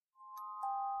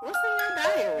What's in your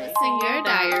diary? What's in your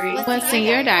diary? What's in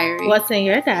your diary? What's in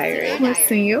your diary?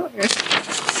 What's in your?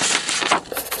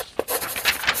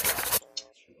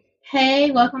 Hey,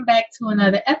 welcome back to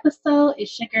another episode.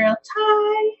 It's your girl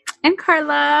Ty And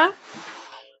Carla.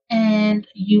 And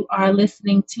you are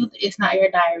listening to the It's Not Your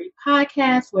Diary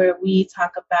podcast, where we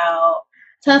talk about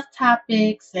tough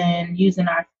topics and using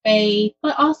our faith,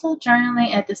 but also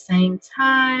journaling at the same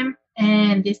time.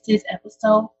 And this is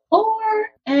episode 4.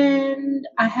 And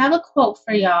I have a quote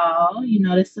for y'all. You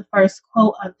know, this is the first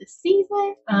quote of the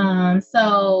season.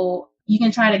 So you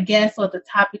can try to guess what the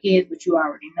topic is, but you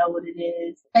already know what it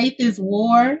is. Faith is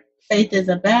war. Faith is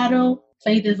a battle.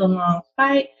 Faith is a long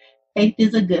fight. Faith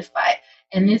is a good fight.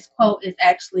 And this quote is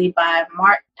actually by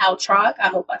Mark Altrog. I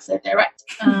hope I said that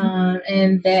right.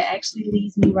 And that actually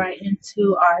leads me right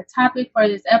into our topic for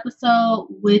this episode,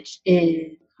 which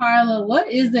is, Carla, what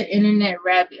is the internet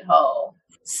rabbit hole?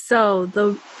 So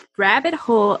the rabbit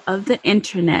hole of the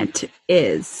internet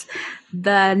is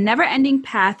the never-ending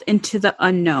path into the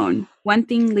unknown. One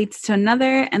thing leads to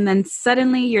another, and then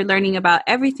suddenly you're learning about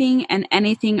everything and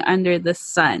anything under the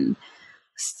sun.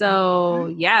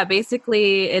 So, yeah,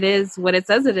 basically it is what it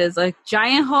says it is, a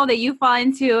giant hole that you fall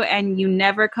into and you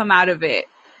never come out of it.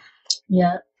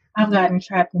 Yeah, I've gotten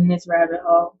trapped in this rabbit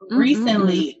hole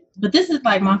recently, but this is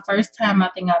like my first time I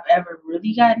think I've ever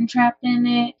really gotten trapped in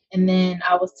it. And then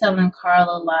I was telling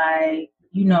Carla, like,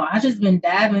 you know, I just been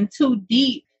diving too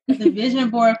deep. At the vision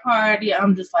board party,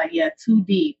 I'm just like, yeah, too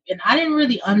deep. And I didn't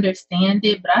really understand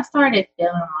it, but I started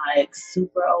feeling like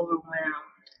super overwhelmed.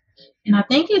 And I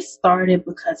think it started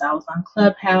because I was on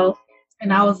Clubhouse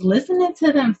and I was listening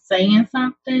to them saying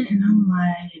something, and I'm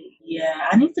like, yeah,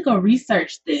 I need to go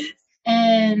research this.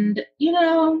 And, you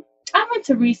know, I went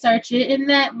to research it, and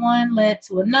that one led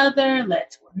to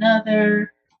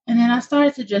another. And then I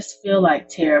started to just feel like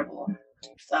terrible.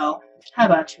 So, how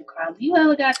about you, Carly? You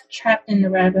ever got trapped in the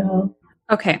rabbit hole?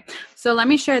 Okay, so let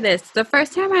me share this. The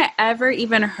first time I ever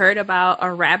even heard about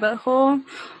a rabbit hole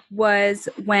was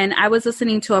when I was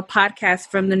listening to a podcast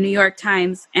from the New York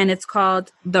Times, and it's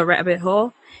called The Rabbit Hole.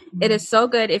 Mm-hmm. It is so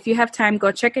good. If you have time,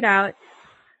 go check it out.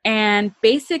 And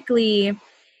basically,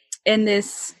 in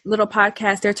this little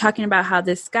podcast, they're talking about how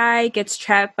this guy gets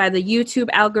trapped by the YouTube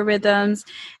algorithms,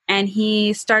 and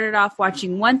he started off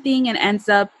watching one thing and ends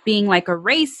up being like a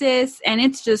racist, and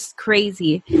it's just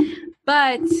crazy.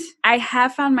 But I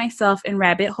have found myself in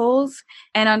rabbit holes,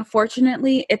 and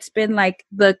unfortunately, it's been like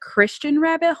the Christian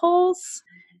rabbit holes.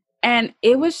 And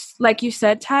it was, like you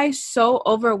said, Ty, so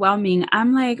overwhelming.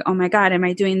 I'm like, oh my God, am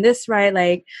I doing this right?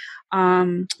 Like,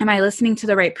 am I listening to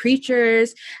the right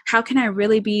preachers? How can I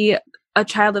really be a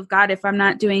child of God if I'm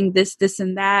not doing this,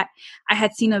 and that? I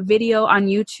had seen a video on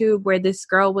YouTube where this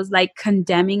girl was like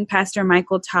condemning Pastor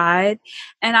Michael Todd.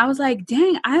 And I was like,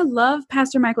 dang, I love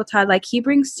Pastor Michael Todd. Like, he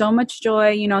brings so much joy.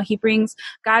 You know,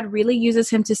 God really uses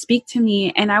him to speak to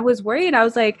me. And I was worried. I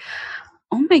was like,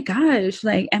 oh my gosh,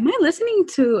 like, am I listening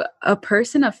to a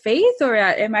person of faith, or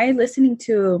am I listening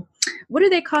to, what do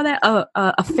they call that?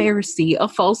 A Pharisee, a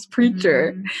false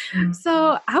preacher. Mm-hmm.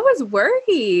 So I was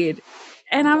worried.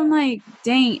 And I'm like,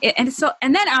 dang. And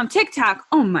then on TikTok,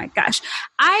 oh my gosh,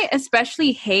 I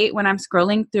especially hate when I'm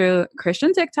scrolling through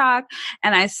Christian TikTok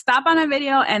and I stop on a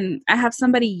video and I have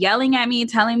somebody yelling at me,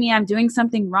 telling me I'm doing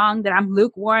something wrong, that I'm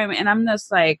lukewarm. And I'm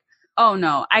just like, oh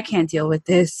no, I can't deal with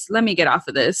this. Let me get off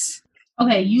of this.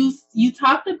 Okay, you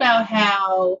talked about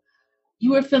how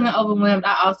you were feeling overwhelmed.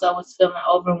 I also was feeling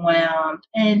overwhelmed.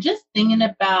 And just thinking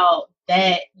about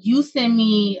that, you sent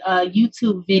me a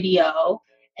YouTube video,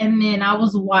 and then I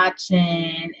was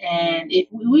watching, and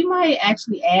we might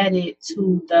actually add it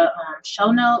to the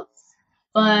show notes.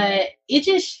 But it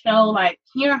just showed, like,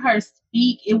 hearing her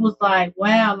speak, it was like,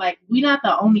 wow, like, we're not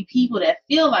the only people that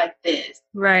feel like this.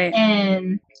 Right.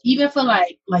 And even for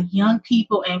like young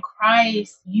people in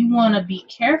Christ, you want to be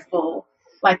careful,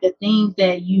 like the things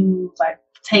that you like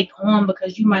take on,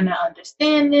 because you might not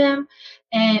understand them.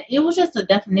 And it was just a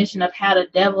definition of how the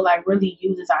devil like really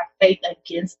uses our faith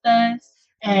against us.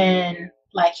 And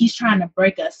like, he's trying to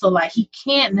break us. So like, he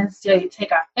can't necessarily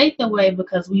take our faith away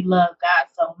because we love God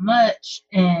so much.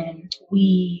 And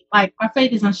we like, our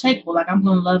faith is unshakable. Like, I'm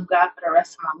going to love God for the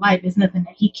rest of my life. There's nothing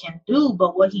that he can do.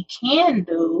 But what he can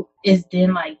do is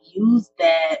then like use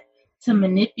that to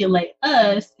manipulate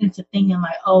us into thinking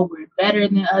like, oh, we're better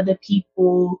than other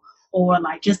people, or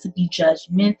like just to be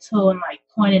judgmental and like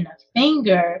pointing a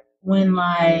finger, when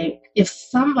like,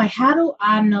 how do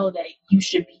I know that you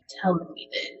should be telling me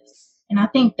this? And I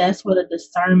think that's where the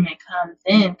discernment comes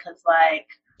in, because like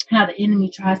how the enemy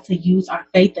tries to use our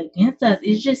faith against us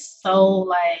is just so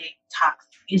like toxic.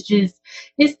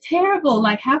 it's terrible.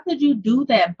 Like, how could you do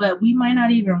that? But we might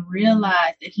not even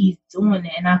realize that he's doing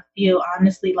it. And I feel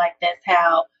honestly like that's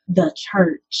how the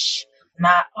church,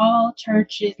 not all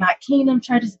churches, not kingdom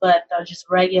churches, but just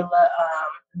regular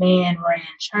man ran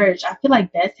church. I feel like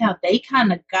that's how they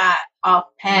kind of got off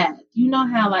path. You know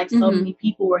how like so many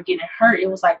people were getting hurt. It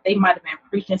was like they might have been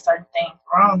preaching certain things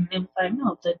wrong. And it was like,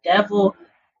 no, the devil,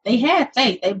 they had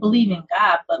faith. They believe in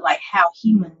God, but like how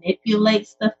he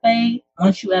manipulates the faith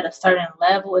once you at a certain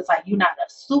level, it's like you're not a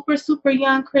super, super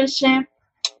young Christian,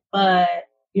 but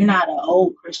you're not an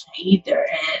old Christian either.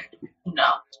 And, you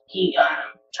know, he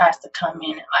tries to come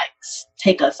in and like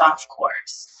take us off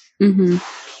course. Mm-hmm.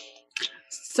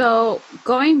 So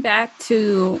going back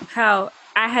to how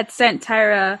I had sent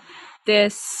Tyra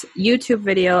this YouTube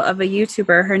video of a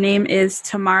YouTuber, her name is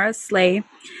Tamara Slay,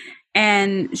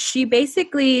 and she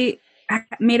basically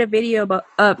made a video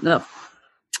about, the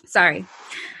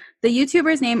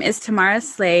YouTuber's name is Tamara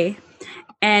Slay,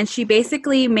 and she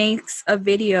basically makes a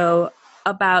video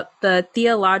about the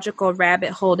theological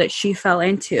rabbit hole that she fell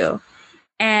into.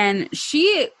 And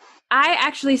I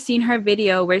actually seen her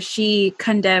video where she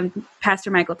condemned Pastor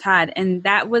Michael Todd. And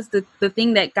that was the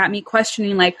thing that got me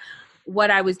questioning, like, what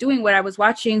I was doing, what I was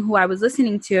watching, who I was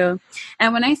listening to.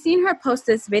 And when I seen her post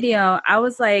this video, I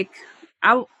was like,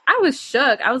 I was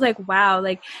shook. I was like, wow,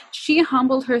 like she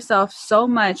humbled herself so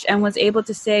much and was able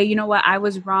to say, you know what, I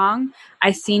was wrong.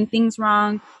 I seen things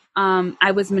wrong.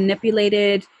 I was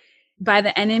manipulated by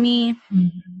the enemy.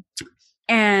 Mm-hmm.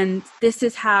 And this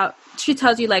is how she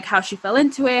tells you, like, how she fell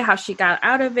into it, how she got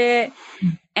out of it.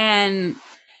 And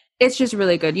it's just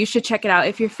really good. You should check it out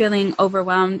if you're feeling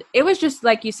overwhelmed. It was just,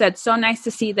 like you said, so nice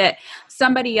to see that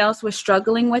somebody else was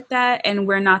struggling with that. And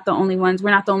we're not the only ones.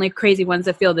 We're not the only crazy ones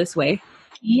that feel this way.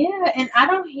 Yeah. And I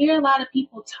don't hear a lot of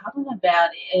people talking about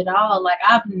it at all. Like,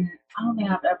 I don't think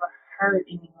I've ever heard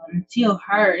anyone until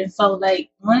her. And so, like,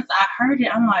 once I heard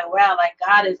it, I'm like, wow, like,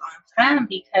 God is on time,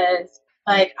 because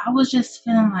like, I was just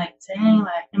feeling like, dang,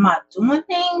 like, am I doing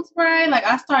things right? Like,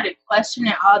 I started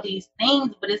questioning all these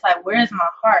things, but it's like, where is my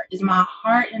heart? Is my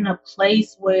heart in a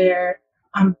place where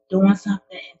I'm doing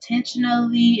something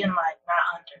intentionally and, like,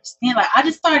 not understand? Like, I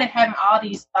just started having all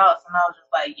these thoughts, and I was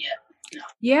just like, yeah. No.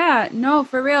 Yeah, no,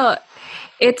 for real.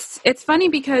 It's funny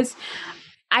because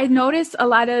I noticed a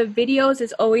lot of videos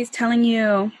is always telling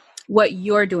you what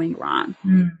you're doing wrong.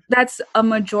 That's a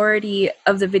majority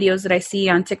of the videos that I see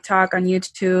on TikTok, on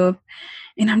YouTube.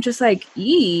 And I'm just like,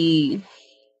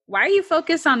 why are you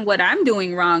focused on what I'm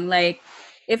doing wrong? Like,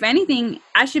 if anything,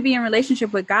 I should be in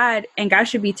relationship with God, and God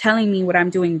should be telling me what I'm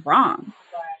doing wrong.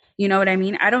 You know what I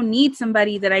mean? I don't need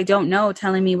somebody that I don't know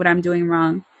telling me what I'm doing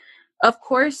wrong. Of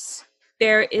course,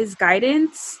 there is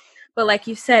guidance, but like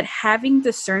you said, having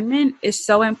discernment is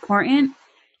so important,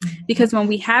 because when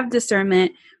we have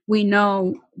discernment, we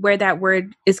know where that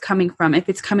word is coming from, if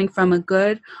it's coming from a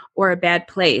good or a bad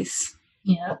place.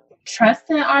 Yeah.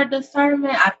 Trusting our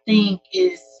discernment, I think,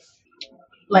 is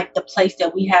like the place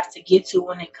that we have to get to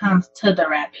when it comes to the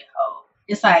rabbit hole.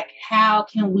 It's like, how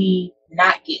can we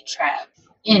not get trapped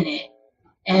in it?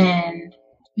 And,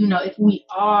 you know, if we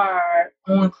are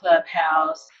on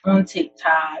Clubhouse, on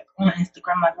TikTok, on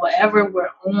Instagram, like whatever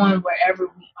we're on, wherever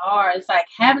we are, it's like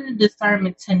having the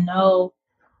discernment to know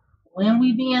when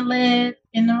we being led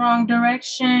in the wrong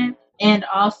direction, and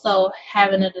also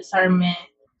having a discernment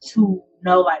to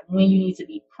know like when you need to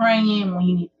be praying, when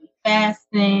you need to be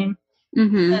fasting.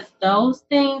 Because those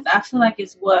things, I feel like,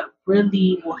 is what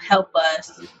really will help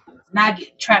us not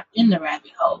get trapped in the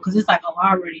rabbit hole. Because it's like, oh,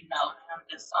 I already know, and I'm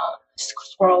just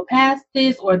scroll past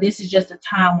this, or this is just a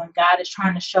time when God is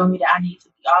trying to show me that I need to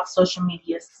be off social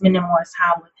media, spending more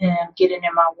time with Him, getting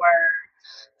in my word,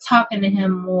 talking to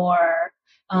Him more.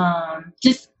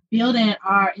 Just building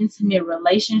our intimate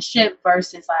relationship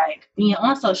versus like being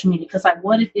on social media. Because like,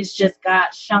 what if it's just God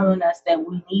showing us that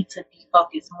we need to be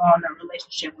focused more on a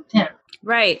relationship with Him?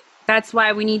 Right. That's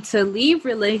why we need to leave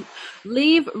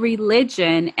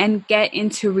religion and get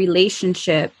into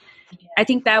relationship. Yeah. I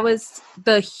think that was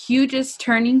the hugest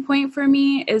turning point for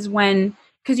me, is when,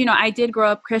 because, you know, I did grow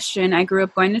up Christian. I grew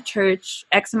up going to church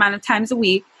X amount of times a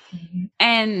week,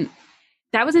 and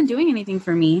that wasn't doing anything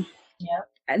for me. Yep.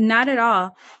 Not at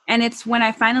all. And it's when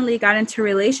I finally got into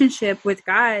relationship with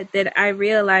God that I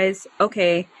realized,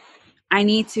 okay, I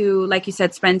need to, like you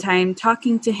said, spend time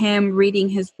talking to Him, reading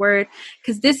His word,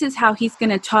 because this is how He's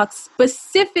going to talk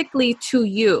specifically to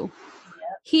you.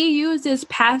 Yep. He uses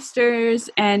pastors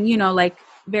and, you know, like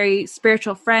very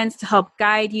spiritual friends to help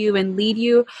guide you and lead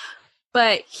you.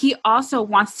 But He also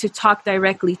wants to talk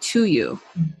directly to you,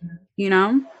 you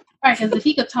know? Right, because if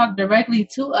He could talk directly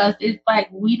to us, it's like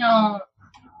we don't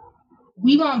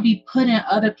we won't be putting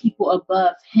other people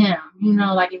above him. You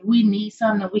know, like if we need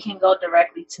something, we can go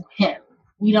directly to him.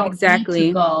 We don't need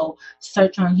to go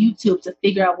search on YouTube to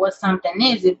figure out what something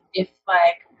is. If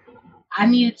like I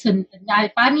needed to,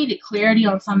 if I needed clarity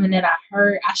on something that I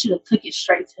heard, I should have took it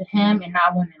straight to him and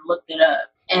not went and looked it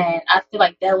up. And I feel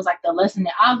like that was like the lesson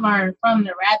that I learned from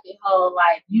the rabbit hole.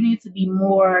 Like you need to be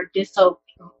more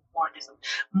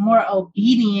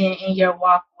obedient in your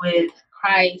walk with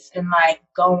Christ and like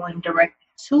going directly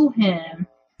to him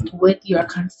with your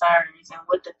concerns and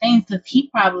with the things, because he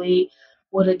probably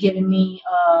would have given me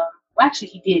actually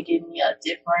he did give me a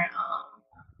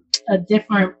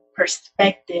different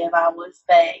perspective, I would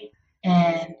say.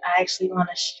 And I actually want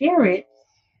to share it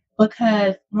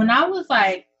because when I was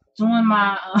like doing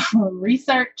my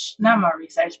not my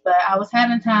research, but I was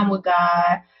having time with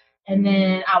God, and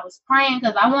then I was praying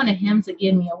because I wanted him to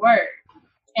give me a word.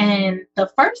 And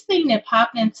the first thing that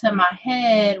popped into my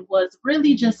head was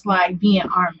really just like being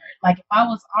armored. Like if I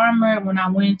was armored when I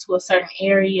went into a certain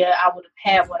area, I would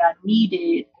have had what I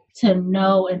needed to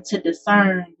know and to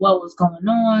discern what was going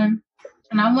on.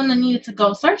 And I wouldn't have needed to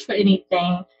go search for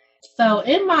anything. So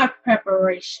in my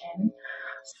preparation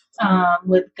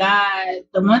with God,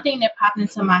 the one thing that popped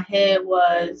into my head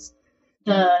was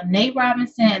the Nate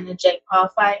Robinson and the Jake Paul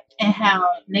fight, and how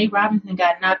Nate Robinson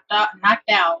got knocked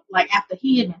out like after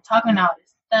he had been talking all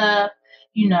this stuff.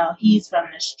 You know, he's from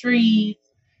the streets.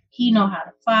 He know how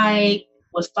to fight.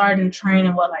 Was starting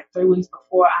training, like 3 weeks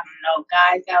before. I don't know,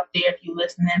 guys out there, if you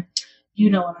listening,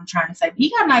 you know what I'm trying to say. But he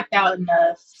got knocked out in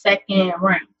the second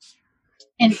round.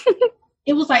 And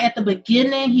it was like at the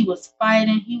beginning, he was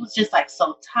fighting. He was just like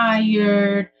so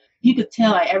tired. You could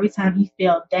tell like every time he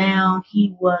fell down,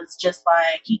 he was just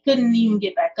like, he couldn't even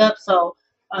get back up. So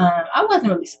I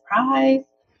wasn't really surprised.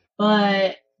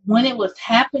 But when it was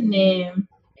happening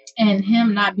and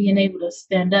him not being able to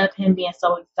stand up, him being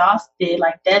so exhausted,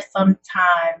 like that's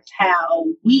sometimes how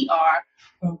we are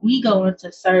when we go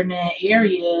into certain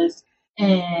areas.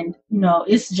 And, you know,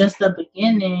 it's just the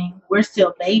beginning. We're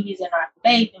still babies in our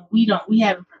faith, and we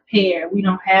haven't prepared. We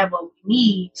don't have what we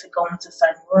need to go into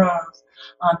certain rooms,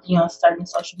 be on certain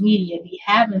social media, be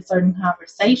having certain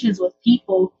conversations with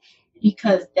people,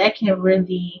 because that can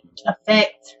really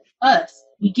affect us.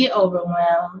 We get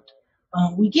overwhelmed.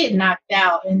 We get knocked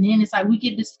out, and then it's like we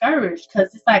get discouraged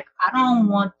because it's like, I don't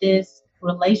want this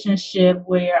relationship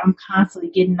where I'm constantly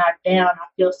getting knocked down. I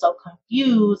feel so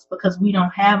confused because we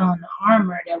don't have on the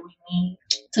armor that we need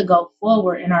to go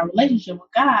forward in our relationship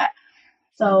with God.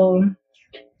 So,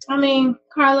 I mean,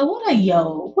 Carla, what are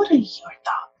your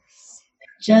thoughts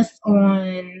just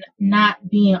on not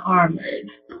being armored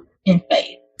in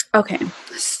faith? Okay,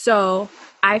 so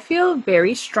I feel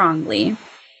very strongly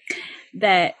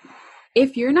that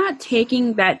if you're not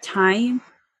taking that time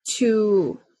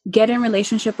to get in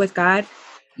relationship with God,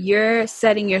 you're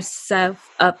setting yourself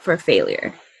up for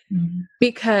failure. Mm-hmm.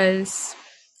 Because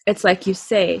it's like you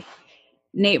say,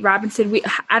 Nate Robinson,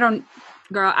 I don't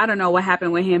know what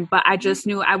happened with him, but I just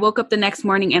knew. I woke up the next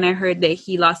morning and I heard that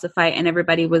he lost a fight and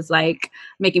everybody was like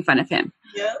making fun of him.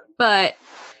 Yeah. But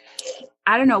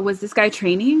I don't know, was this guy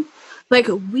training? Like,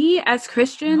 we as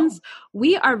Christians,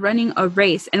 we are running a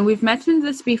race. And we've mentioned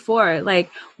this before.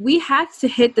 Like, we have to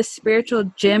hit the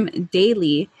spiritual gym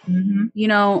daily. Mm-hmm. You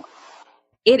know,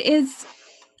 it is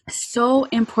so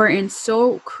important,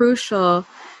 so crucial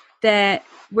that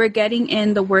we're getting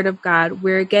in the Word of God.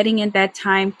 We're getting in that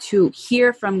time to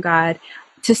hear from God,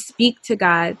 to speak to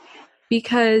God,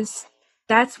 because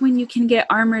that's when you can get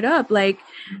armored up. Like,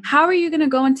 how are you going to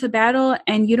go into battle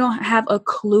and you don't have a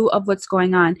clue of what's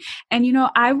going on? And, you know,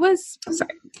 I was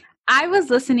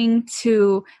listening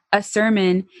to a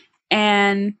sermon,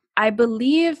 and I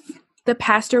believe the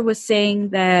pastor was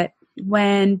saying that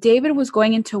when David was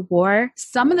going into war,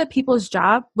 some of the people's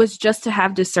job was just to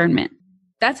have discernment.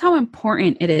 That's how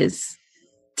important it is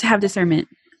to have discernment.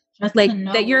 Just like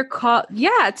that you're called,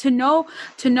 to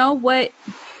know what.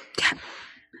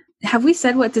 Have we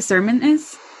said what discernment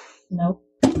is? No.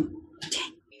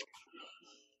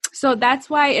 So that's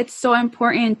why it's so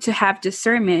important to have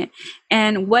discernment.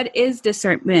 And what is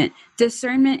discernment?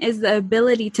 Discernment is the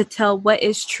ability to tell what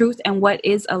is truth and what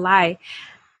is a lie.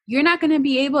 You're not going to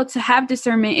be able to have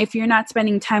discernment if you're not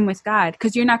spending time with God,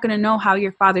 because you're not going to know how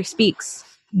your Father speaks.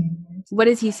 Mm-hmm. What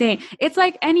is he saying? It's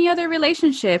like any other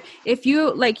relationship. If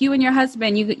you, like you and your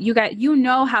husband, you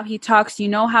know how he talks, you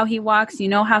know how he walks, you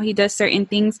know how he does certain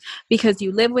things because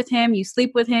you live with him, you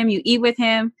sleep with him, you eat with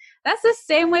him. That's the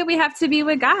same way we have to be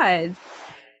with God.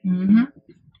 Mm-hmm.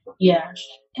 Yeah.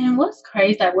 And what's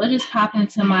crazy, like what just popped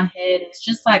into my head is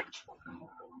just like,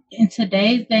 in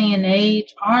today's day and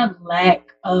age, our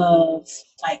lack of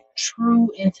like true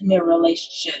intimate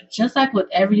relationships, just like with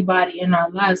everybody in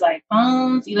our lives, like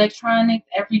phones, electronics,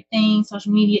 everything,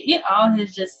 social media, it all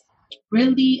has just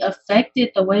really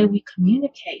affected the way we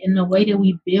communicate and the way that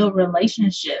we build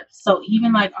relationships. So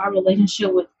even like our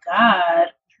relationship with God,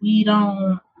 we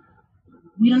don't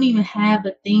even have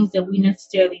the things that we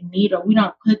necessarily need, or we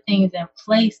don't put things in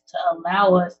place to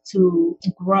allow us to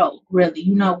grow, really.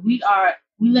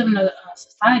 We live in a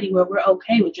society where we're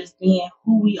okay with just being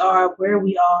who we are, where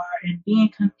we are, and being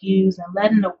confused and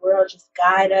letting the world just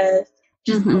guide us.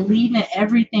 Just believing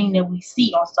everything that we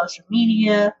see on social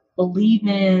media,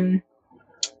 believing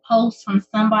posts from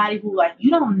somebody who, like, you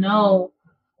don't know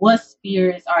what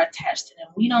spirits are attached to them.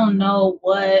 We don't know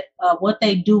what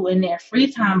they do in their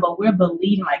free time, but we're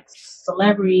believing, like,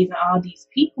 celebrities and all these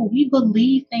people. We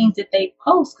believe things that they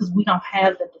post because we don't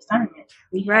have the discernment.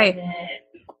 Right.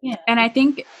 Yeah. And I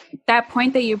think that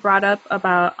point that you brought up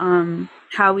about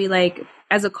how we, like,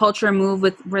 as a culture, move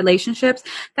with relationships,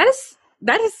 that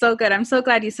is so good. I'm so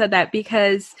glad you said that,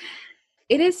 because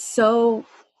it is so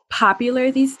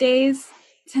popular these days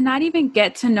to not even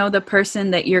get to know the person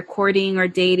that you're courting or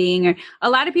dating. Or a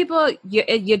lot of people,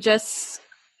 it's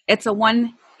a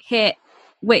one hit.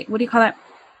 Wait, what do you call that?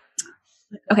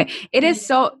 Okay. It is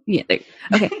so, okay.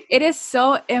 It is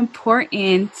so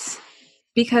important,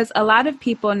 because a lot of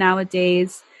people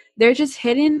nowadays, they're just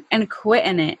hitting and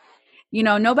quitting it.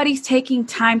 Nobody's taking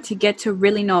time to get to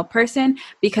really know a person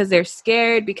because they're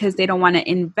scared, because they don't want to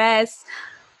invest.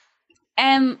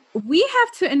 And we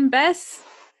have to invest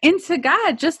into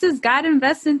God, just as God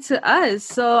invests into us.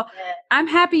 So I'm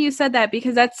happy you said that,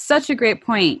 because that's such a great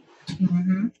point.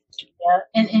 Mm-hmm. Yeah.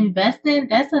 And investing,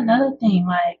 that's another thing.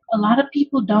 Like, a lot of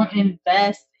people don't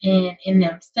invest in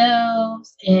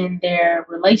themselves, in their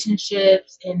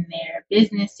relationships, in their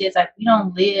businesses. Like, we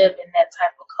don't live in that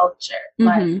type of culture.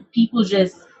 Like, people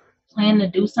just plan to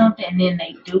do something and then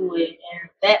they do it. And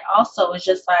that also is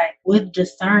just like, with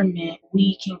discernment,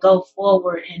 we can go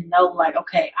forward and know, like,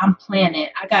 okay, I'm planning.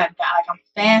 I got God. Like, I'm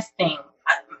fasting.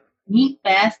 Me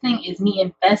fasting is me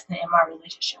investing in my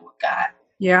relationship with God.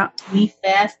 Yeah. Me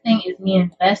fasting is me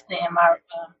investing in my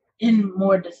in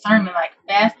more discernment, like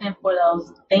fasting for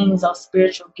those things, those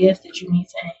spiritual gifts that you need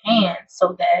to enhance,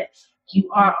 so that you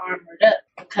are armored up.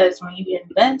 Because when you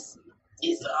invest,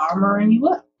 it's armoring you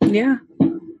up. Yeah.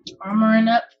 Armoring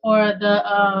up for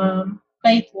the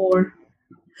faith war.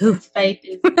 Faith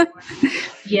is war.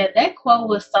 Yeah, that quote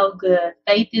was so good.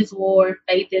 Faith is war.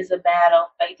 Faith is a battle.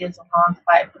 Faith is a long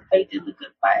fight, but faith is a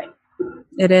good fight.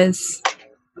 It is.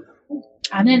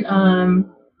 I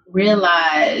didn't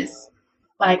realize,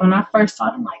 like, when I first saw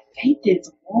it, I'm like, faith is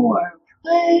war.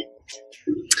 What?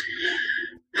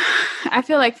 I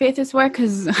feel like faith is war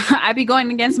because I be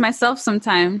going against myself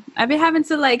sometime. I be having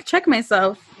to, like, check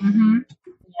myself. Mm-hmm.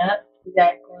 Yep,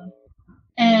 exactly.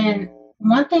 And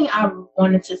one thing I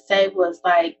wanted to say was,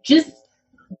 like, just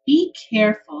be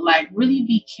careful. Like, really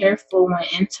be careful when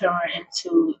entering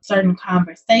into certain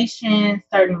conversations,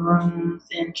 certain rooms,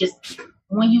 and just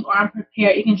when you aren't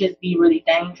prepared, it can just be really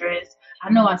dangerous. I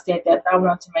know I said that, but I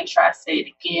want to make sure I say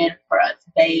it again for us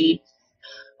babes,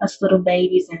 us little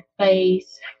babies in faith.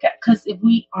 Because if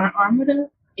we aren't armored up,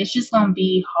 it's just going to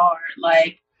be hard.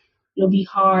 Like, it'll be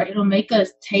hard. It'll make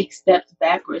us take steps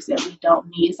backwards that we don't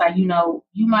need. It's like,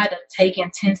 you might have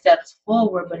taken 10 steps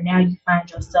forward, but now you find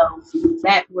yourself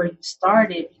back where you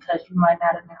started because you might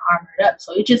not have been armored up.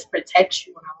 So it just protects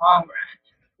you in the long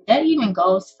run. That even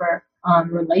goes for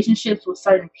relationships with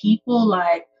certain people.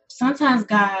 Like, sometimes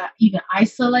God even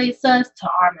isolates us to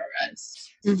armor us.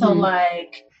 Mm-hmm. So,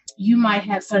 like, you might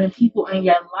have certain people in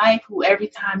your life who every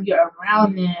time you're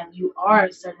around them, you are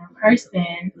a certain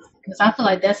person. Because I feel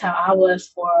like that's how I was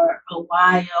for a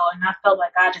while. And I felt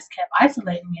like God just kept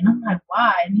isolating me. And I'm like,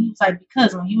 why? And he was like,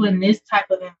 because when you in this type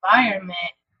of environment,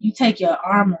 you take your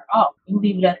armor off. You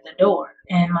leave it at the door.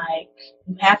 And, like,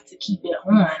 you have to keep it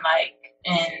on. Like,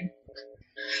 and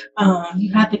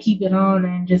you have to keep it on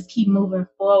and just keep moving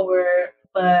forward.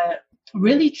 But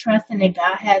really trusting that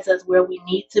God has us where we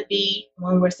need to be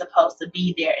when we're supposed to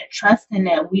be there, and trusting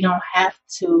that we don't have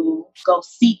to go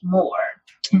seek more,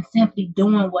 and simply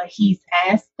doing what he's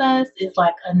asked us is,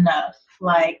 like, enough.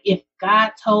 Like, if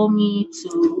God told me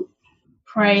to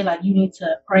pray, like, you need to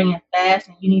pray and fast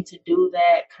and you need to do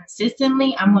that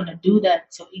consistently, I'm going to do that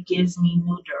until he gives me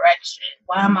new direction.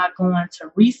 Why am I going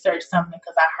to research something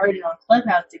because I heard it on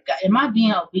Clubhouse? Am I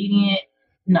being obedient?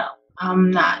 No.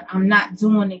 I'm not. I'm not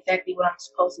doing exactly what I'm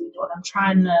supposed to be doing. I'm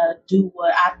trying to do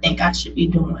what I think I should be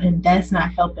doing, and that's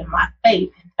not helping my faith.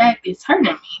 In fact, it's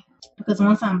hurting me, because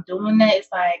once I'm doing that, it's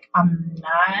like I'm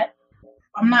not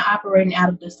I'm not operating out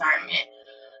of discernment.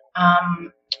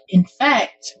 In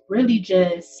fact, really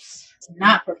just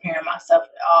not preparing myself at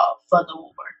all for the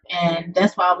Lord. And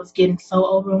that's why I was getting so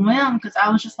overwhelmed, because I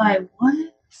was just like, what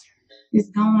is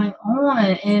going on?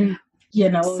 And,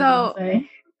 So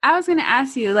I was going to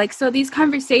ask you, like, so these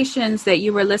conversations that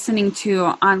you were listening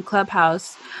to on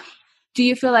Clubhouse, do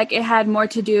you feel like it had more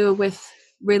to do with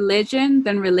religion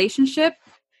than relationship?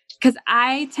 Because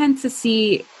I tend to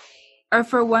see, or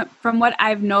from what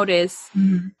I've noticed,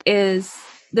 is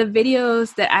the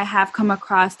videos that I have come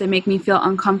across that make me feel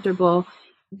uncomfortable,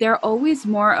 they're always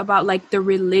more about like the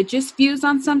religious views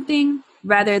on something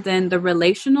rather than the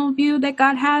relational view that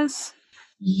God has.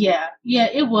 Yeah,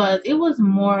 it was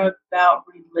more about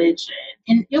religion.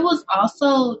 And it was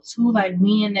also too, like,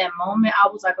 me in that moment, I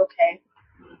was like, okay,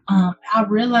 I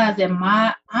realized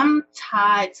that I'm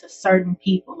tied to certain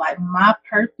people. Like, my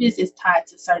purpose is tied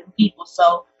to certain people.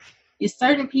 So it's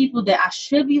certain people that I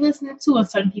should be listening to and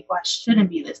certain people I shouldn't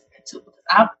be listening to,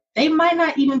 because they might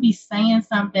not even be saying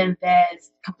something that's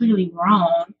completely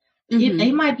wrong.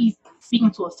 They might be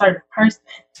speaking to a certain person.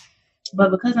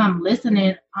 But because I'm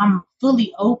listening, I'm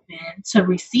fully open to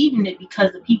receiving it,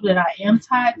 because the people that I am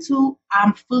tied to,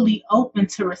 I'm fully open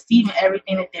to receiving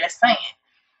everything that they're saying.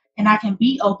 And I can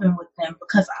be open with them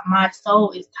because my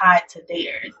soul is tied to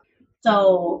theirs.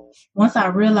 So once I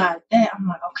realized that, I'm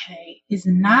like, okay, it's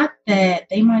not that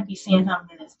they might be saying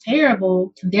something that's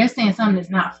terrible. They're saying something that's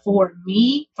not for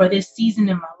me, for this season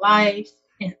in my life.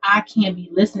 And I can't be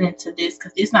listening to this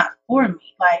because it's not for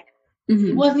me. Like,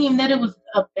 it wasn't even that it was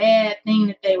a bad thing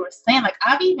that they were saying. Like,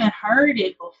 I've even heard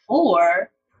it before,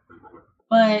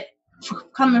 but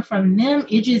coming from them,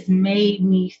 it just made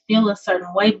me feel a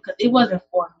certain way because it wasn't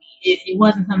for me. It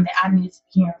wasn't something that I needed to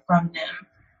hear from them.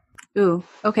 Ooh,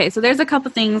 okay. So there's a couple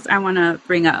things I want to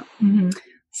bring up.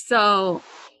 So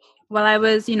while I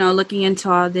was, looking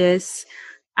into all this,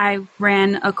 I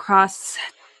ran across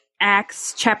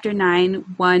Acts chapter 9,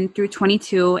 1 through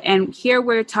 22. And here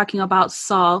we're talking about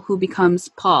Saul, who becomes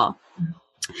Paul.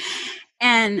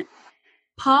 And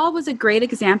Paul was a great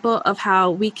example of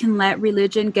how we can let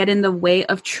religion get in the way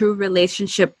of true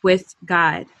relationship with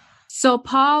God. So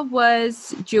Paul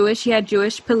was Jewish. He had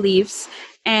Jewish beliefs,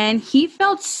 and he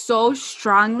felt so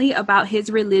strongly about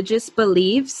his religious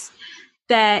beliefs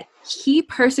that he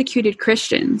persecuted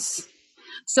Christians.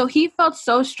 So he felt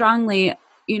so strongly,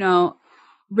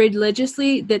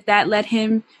 religiously, that led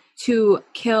him to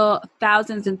kill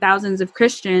thousands and thousands of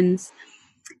Christians.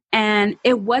 And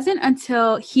it wasn't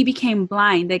until he became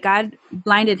blind, that God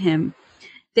blinded him,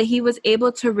 that he was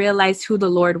able to realize who the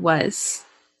Lord was.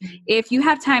 If you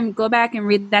have time, go back and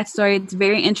read that story. It's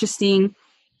very interesting.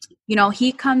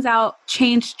 He comes out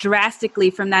changed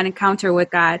drastically from that encounter with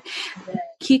God.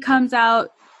 He comes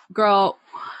out, girl,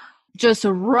 just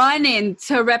running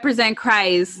to represent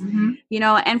Christ,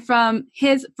 and from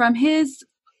his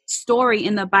story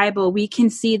in the Bible, we can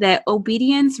see that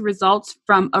obedience results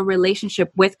from a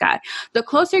relationship with God. The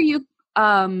closer you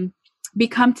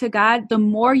become to God, the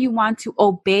more you want to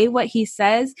obey what he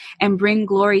says and bring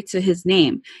glory to his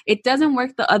name. It doesn't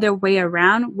work the other way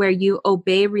around, where you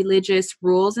obey religious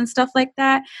rules and stuff like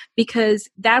that, because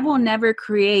that will never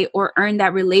create or earn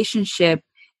that relationship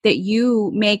that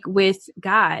you make with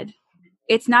God.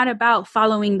 It's not about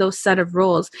following those set of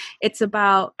rules. It's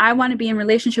about, I want to be in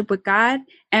relationship with God.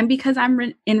 And because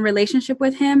I'm in relationship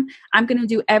with him, I'm going to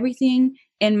do everything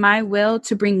in my will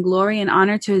to bring glory and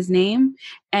honor to his name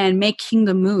and make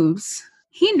kingdom moves.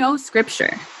 He knows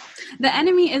scripture. The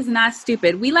enemy is not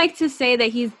stupid. We like to say that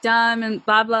he's dumb and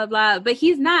blah, blah, blah, but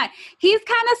he's not. He's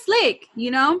kind of slick,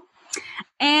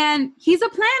 and he's a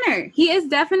planner. He is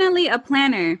definitely a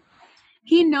planner.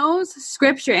 He knows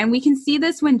scripture, and we can see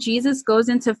this when Jesus goes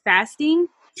into fasting.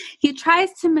 He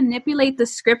tries to manipulate the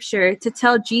scripture to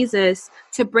tell Jesus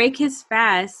to break his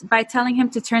fast by telling him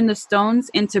to turn the stones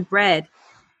into bread.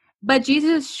 But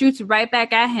Jesus shoots right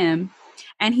back at him,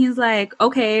 and he's like,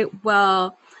 okay,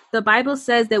 well, the Bible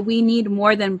says that we need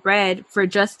more than bread for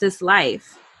just this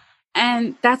life.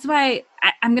 And that's why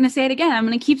I'm going to say it again. I'm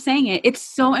going to keep saying it. It's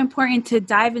so important to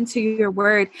dive into your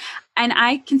word. And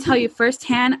I can tell you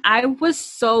firsthand, I was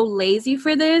so lazy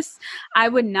for this. I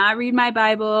would not read my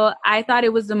Bible. I thought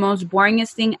it was the most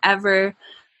boringest thing ever.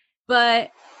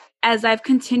 But as I've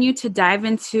continued to dive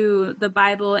into the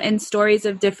Bible and stories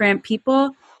of different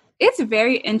people, it's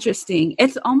very interesting.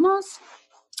 It's almost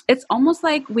it's almost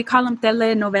like we call them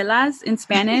telenovelas in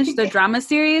Spanish, the drama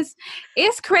series.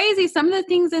 It's crazy. Some of the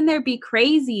things in there be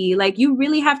crazy. Like, you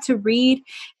really have to read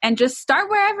and just start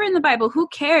wherever in the Bible. Who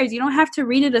cares? You don't have to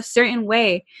read it a certain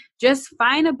way. Just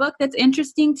find a book that's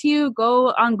interesting to you.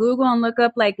 Go on Google and look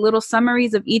up like little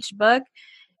summaries of each book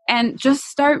and just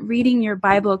start reading your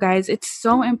Bible, guys. It's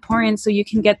so important so you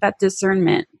can get that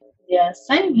discernment. Yeah,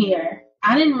 same here.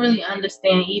 I didn't really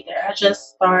understand either. I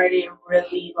just started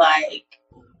really like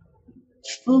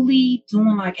fully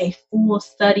doing like a full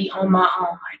study on my own,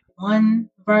 like one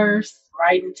verse,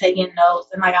 writing, taking notes,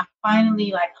 and like I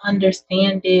finally like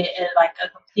understand it at like a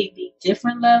completely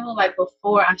different level. Like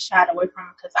before, I shied away from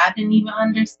it because I didn't even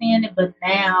understand it, but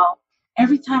now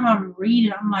every time I'm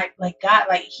reading, I'm like God,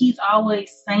 like He's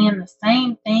always saying the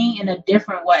same thing in a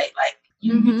different way. Like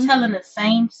you're telling the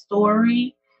same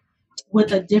story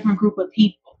with a different group of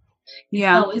people.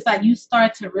 Yeah. So it's like you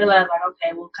start to realize, like,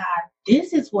 okay, well, God,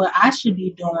 this is what I should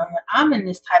be doing when I'm in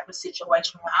this type of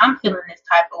situation, when I'm feeling this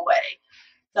type of way.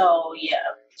 So, yeah,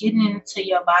 getting into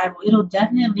your Bible, it'll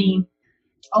definitely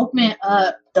open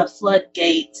up the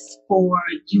floodgates for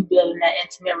you building that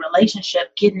intimate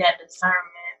relationship, getting that discernment.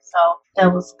 So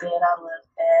that was good. I love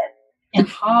that. And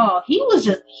Paul,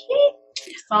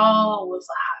 Saul was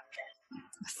a hot mess.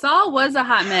 Saul was a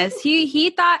hot mess.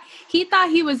 He thought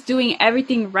he was doing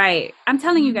everything right. I'm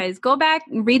telling you guys, go back,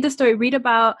 read the story, read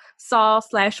about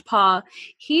Saul/Paul.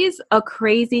 He's a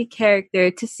crazy character.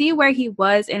 To see where he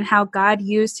was and how God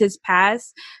used his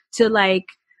past to like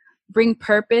bring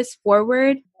purpose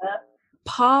forward. Yep.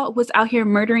 Paul was out here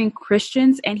murdering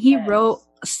Christians, and he wrote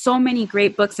so many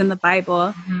great books in the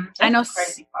Bible. I know,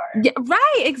 crazy part. Yeah,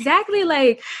 right, exactly.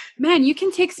 Like, man, you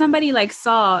can take somebody like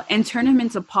Saul and turn him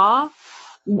into Paul.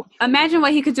 Imagine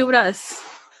what he could do with us.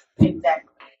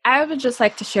 Exactly. I would just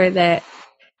like to share that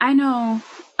I know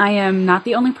I am not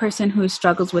the only person who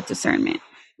struggles with discernment.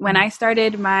 When I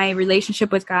started my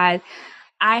relationship with God,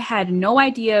 I had no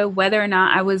idea whether or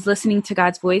not I was listening to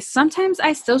God's voice. Sometimes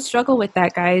I still struggle with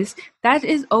that, guys. That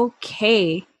is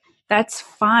okay. That's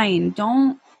fine.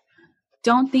 Don't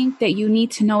think that you need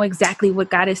to know exactly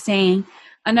what God is saying.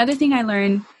 Another thing I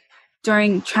learned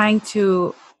during trying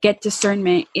to get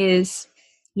discernment is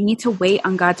you need to wait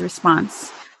on God's response.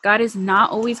 God is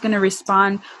not always going to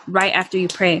respond right after you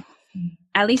pray.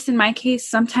 At least in my case,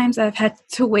 sometimes I've had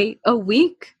to wait a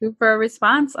week for a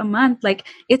response, a month. Like,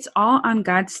 it's all on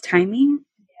God's timing.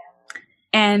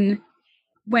 And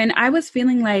when I was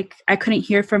feeling like I couldn't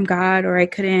hear from God, or I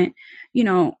couldn't,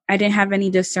 I didn't have any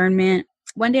discernment,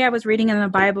 one day I was reading in the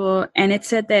Bible and it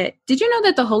said that, did you know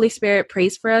that the Holy Spirit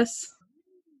prays for us?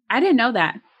 I didn't know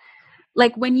that.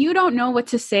 Like, when you don't know what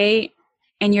to say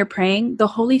and you're praying, the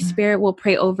Holy Spirit will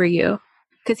pray over you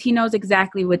because He knows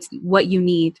exactly what you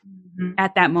need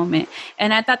at that moment.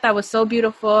 And I thought that was so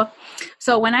beautiful.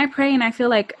 So when I pray and I feel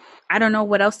like I don't know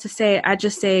what else to say, I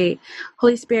just say,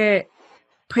 Holy Spirit,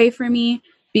 pray for me,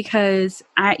 because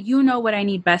you know what I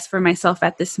need best for myself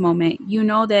at this moment. You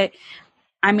know that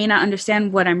I may not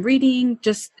understand what I'm reading.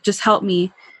 Just help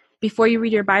me. Before you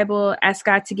read your Bible, ask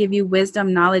God to give you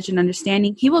wisdom, knowledge, and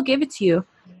understanding. He will give it to you.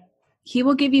 He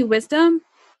will give you wisdom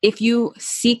if you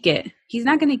seek it. He's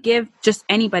not going to give just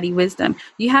anybody wisdom.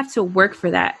 You have to work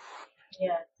for that.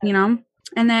 Yeah.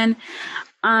 And then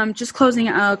just closing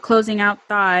out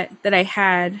thought that I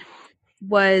had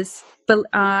was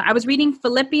I was reading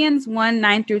Philippians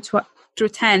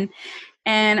 1:9-10,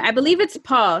 and I believe it's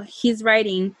Paul. He's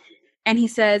writing, and he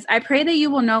says, I pray that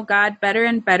you will know God better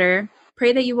and better.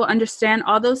 Pray that you will understand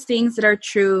all those things that are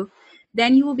true.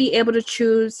 Then you will be able to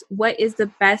choose what is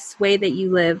the best way that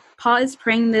you live. Paul is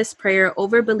praying this prayer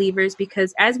over believers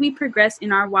because as we progress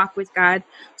in our walk with God,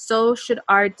 so should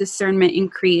our discernment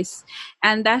increase.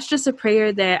 And that's just a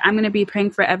prayer that I'm going to be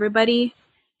praying for everybody,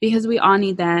 because we all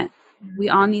need that. We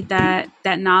all need that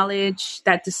knowledge,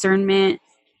 that discernment.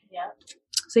 Yeah.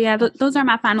 So yeah, those are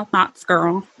my final thoughts,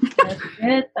 girl. That's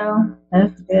good, though.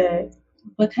 That's good.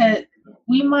 Because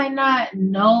we might not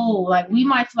know, like, we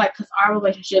might feel like, because our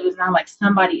relationship is not like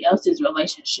somebody else's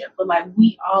relationship, but like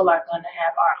we all are going to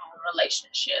have our own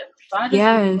relationship. So I just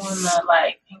really want to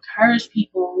like encourage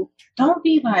people, don't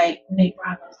be like Nate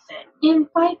Robinson.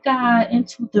 Invite God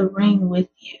into the ring with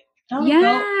you. Don't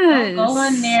go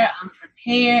in there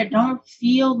unprepared. Don't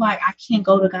feel like I can't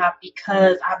go to God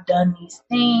because I've done these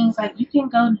things. Like, you can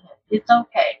go to Him. It's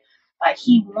okay. Like,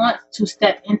 He wants to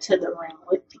step into the ring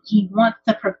with you. He wants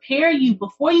to prepare you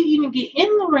before you even get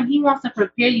in the ring. He wants to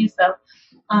prepare you. So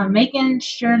making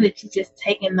sure that you're just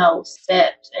taking those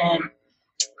steps and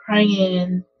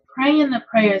praying the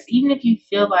prayers, even if you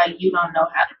feel like you don't know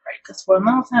how to pray. Because for a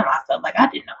long time, I felt like I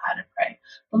didn't know how to pray.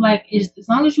 But like, as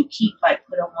long as you keep like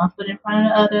put putting one foot in front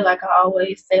of the other. Like I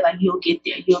always say, like you'll get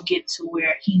there. You'll get to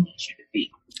where he needs you to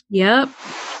be. Yep.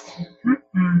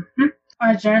 Mm-hmm.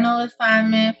 Our journal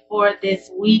assignment for this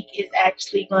week is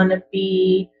actually going to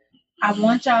be, I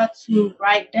want y'all to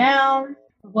write down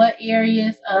what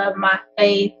areas of my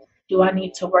faith do I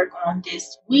need to work on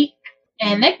this week.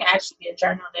 And that can actually be a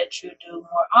journal that you do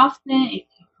more often if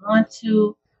you want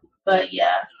to. But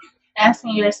yeah,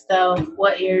 asking yourself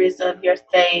what areas of your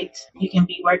faith you can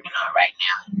be working on right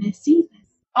now in this season.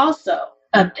 Also,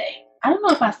 update. I don't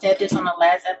know if I said this on the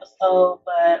last episode,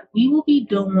 but we will be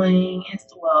doing,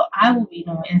 I will be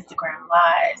doing Instagram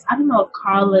Lives. I don't know if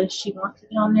Carla, if she wants to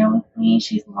be on there with me.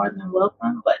 She's more than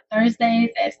welcome. But Thursdays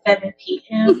at 7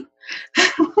 p.m.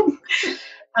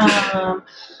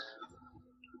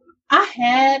 I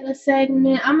had a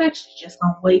segment. I'm actually just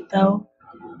going to wait, though.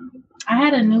 I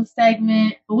had a new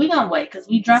segment, but we're going to wait because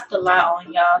we dropped a lot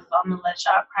on y'all, so I'm going to let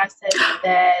y'all process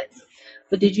that.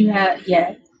 But did you have,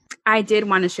 yes. I did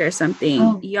want to share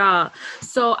something, y'all.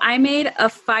 So I made a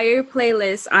fire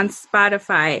playlist on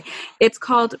Spotify. It's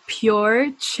called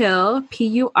Pure Chill,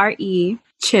 Pure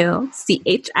Chill,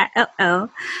 Chill.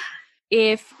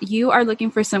 If you are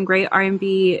looking for some great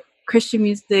R&B Christian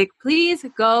music, please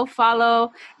go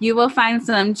follow. You will find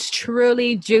some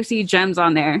truly juicy gems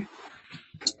on there.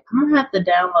 I'm going to have to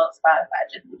download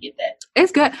Spotify just to get that.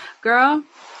 It's good. Girl,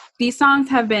 these songs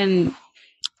have been,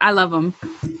 I love them.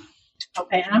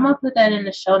 Okay, and I'm going to put that in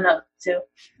the show notes too.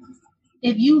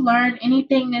 If you learned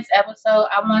anything this episode,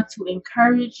 I want to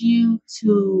encourage you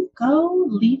to go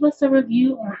leave us a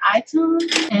review on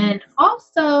iTunes and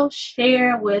also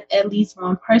share with at least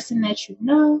one person that you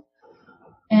know.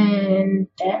 And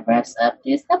that wraps up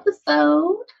this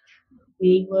episode.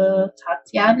 We will talk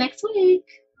to y'all next week.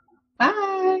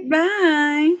 Bye.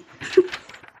 Bye.